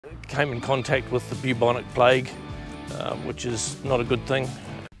came in contact with the bubonic plague, which is not a good thing.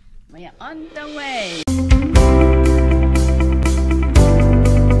 We are on the way.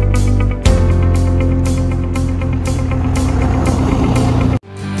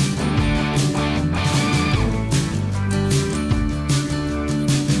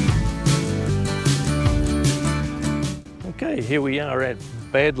 Okay, here we are at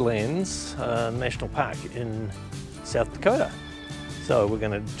Badlands National Park in South Dakota. So we're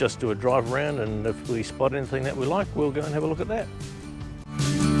going to just do a drive around, and if we spot anything that we like, we'll go and have a look at that.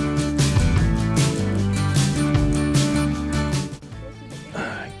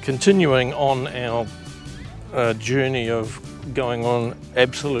 Continuing on our journey of going on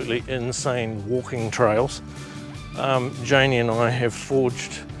absolutely insane walking trails, Jaynee and I have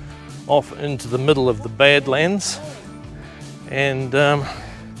forged off into the middle of the Badlands, and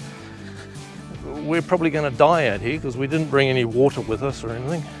we're probably going to die out here because we didn't bring any water with us or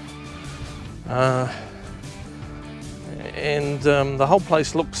anything. The whole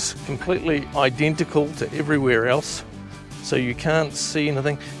place looks completely identical to everywhere else, so you can't see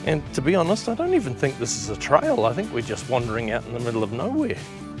anything. And to be honest, I don't even think this is a trail. I think we're just wandering out in the middle of nowhere.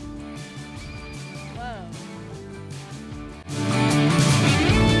 Wow.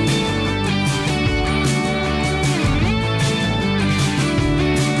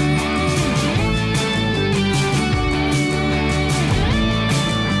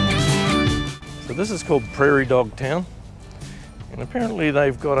 So this is called Prairie Dog Town, and apparently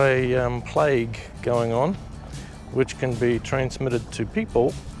they've got a plague going on, which can be transmitted to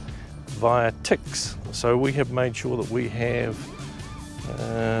people via ticks. So we have made sure that we have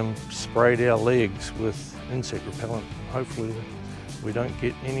sprayed our legs with insect repellent. Hopefully we don't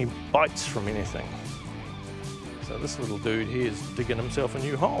get any bites from anything. So this little dude here is digging himself a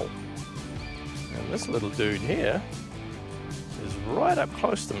new hole. And this little dude here is right up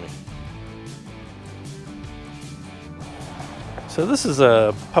close to me. So this is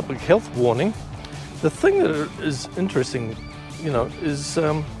a public health warning. The thing that is interesting, is,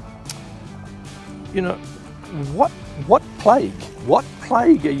 what plague? What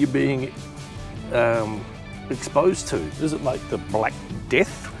plague are you being exposed to? Is it like the Black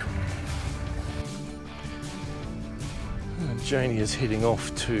Death? Jaynee is heading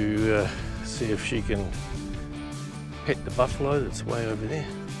off to see if she can pet the buffalo that's way over there.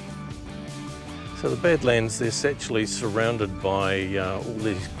 So the Badlands, they're actually surrounded by all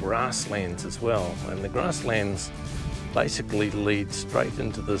these grasslands as well, and the grasslands basically lead straight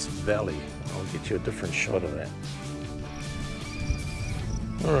into this valley. I'll get you a different shot of that.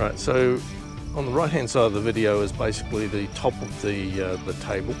 Alright, so on the right hand side of the video is basically the top of the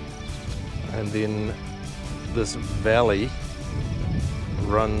table, and then this valley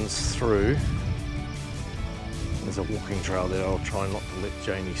runs through. There's a walking trail there. I'll try not to let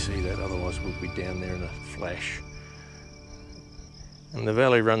Jaynee see that, otherwise we'll be down there in a flash. And the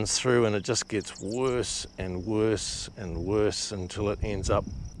valley runs through, and it just gets worse and worse and worse until it ends up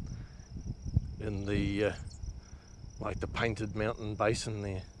in the like the painted mountain basin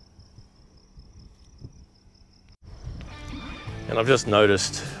there. And I've just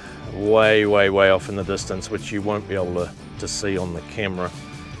noticed way off in the distance, which you won't be able to see on the camera,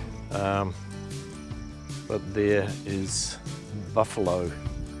 but there is buffalo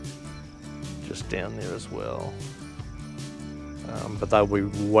just down there as well. But they'll be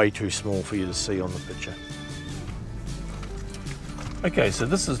way too small for you to see on the picture. Okay, so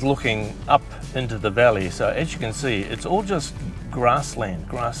this is looking up into the valley. So as you can see, it's all just grassland.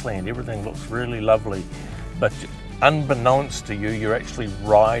 Everything looks really lovely. But unbeknownst to you, you're actually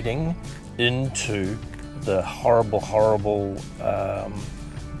riding into the horrible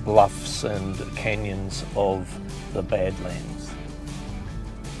bluffs and canyons of the Badlands.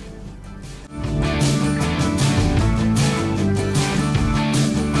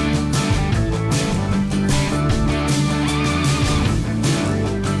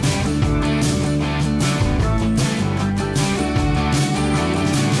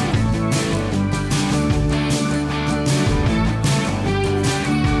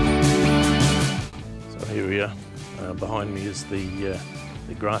 So here we are. Behind me is the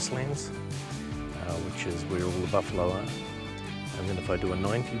grasslands, which is where all the buffalo are. And then if I do a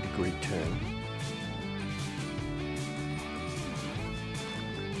 90-degree turn,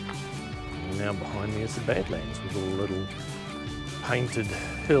 now behind me is the Badlands with all little painted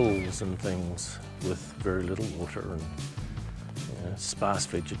hills and things with very little water and sparse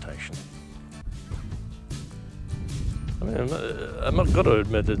vegetation. I mean, I've got to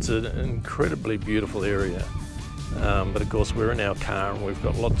admit, it's an incredibly beautiful area. But of course we're in our car and we've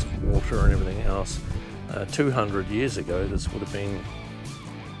got lots of water and everything else. 200 years ago this would have been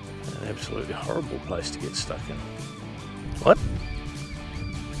an absolutely horrible place to get stuck in. What?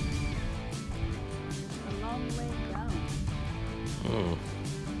 A long way down.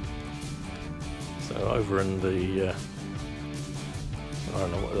 So over in the, I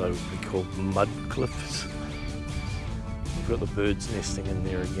don't know what they would be called, mud cliffs. We've got the birds nesting in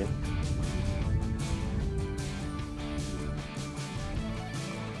there again.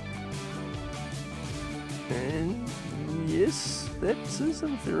 And yes, that is a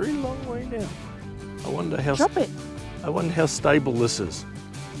very long way down. I wonder how Drop it. I wonder how stable this is.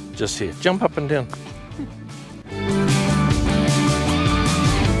 Just here, jump up and down.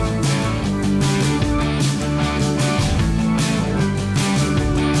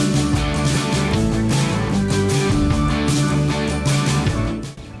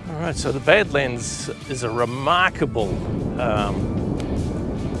 All right, so the Badlands is a remarkable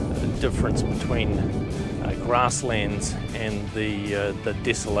difference between grasslands and the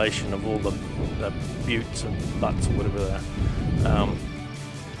desolation of all the buttes and buttes or whatever they are.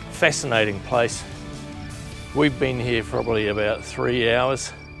 Fascinating place. We've been here probably about 3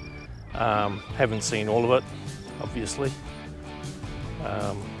 hours. Haven't seen all of it, obviously,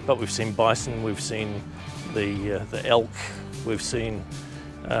 but we've seen bison, we've seen the elk, we've seen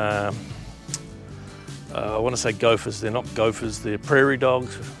I want to say gophers. They're not gophers, they're prairie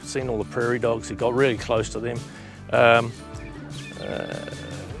dogs. We've seen all the prairie dogs. We got really close to them.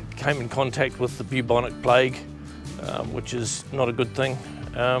 Came in contact with the bubonic plague, which is not a good thing.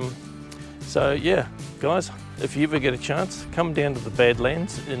 So yeah, guys, if you ever get a chance, come down to the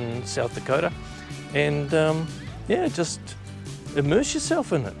Badlands in South Dakota and yeah, just immerse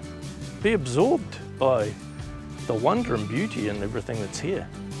yourself in it. Be absorbed by the wonder and beauty and everything that's here.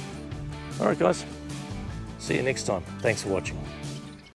 All right, guys. See you next time. Thanks for watching.